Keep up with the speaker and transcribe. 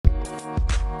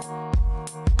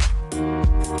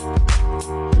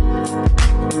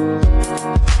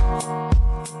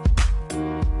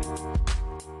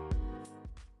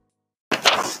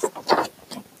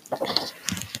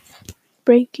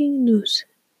Breaking news.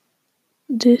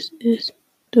 This is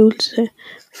Dulce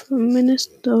from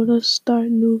Minnesota Star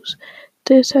News.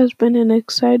 This has been an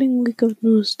exciting week of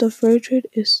news. The fur trade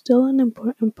is still an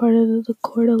important part of the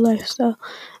Dakota lifestyle.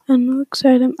 A new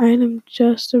exciting item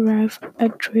just arrived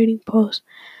at Trading Post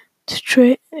to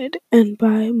trade and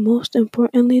buy. Most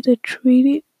importantly, the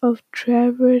Treaty of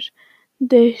Traverse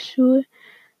des Sioux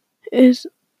is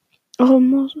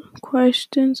almost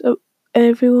questions of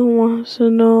everyone wants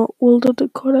to know, will the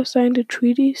Dakota sign the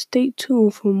treaty? Stay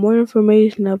tuned for more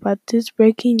information about these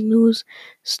breaking news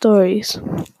stories.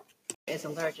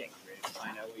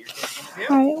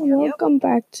 Hi, welcome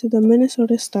back to the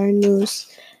Minnesota Star News.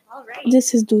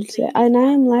 This is Dulce, and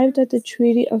I am live at the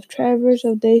Treaty of Traverse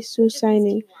des Sioux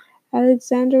signing.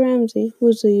 Alexander Ramsey, who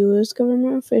is a U.S.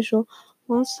 government official,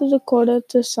 wants the Dakota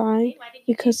to sign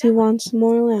because he wants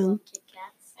more land.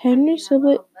 Henry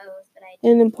Sibley,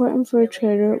 an important fur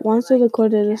trader, wants the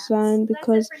Dakota to sign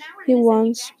because he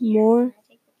wants more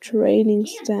trading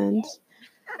stands.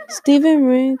 Stephen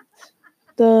Ring,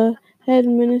 the head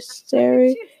minister,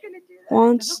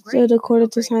 wants the Dakota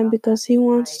to sign because he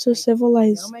wants to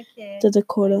civilize the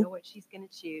Dakota.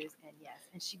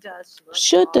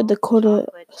 Should the Dakota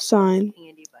sign?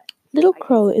 Little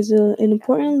Crow is an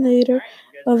important leader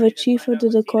of a chief of the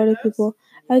Dakota people.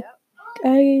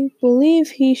 I believe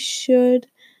he should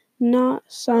not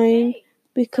sign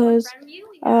because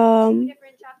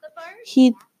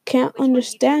he can't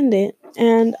understand it,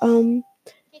 and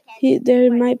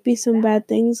there might be some bad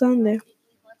things on there.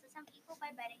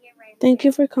 Thank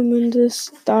you for coming to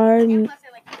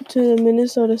the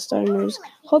Minnesota Star News.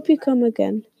 Hope you come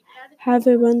again. Have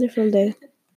a wonderful day.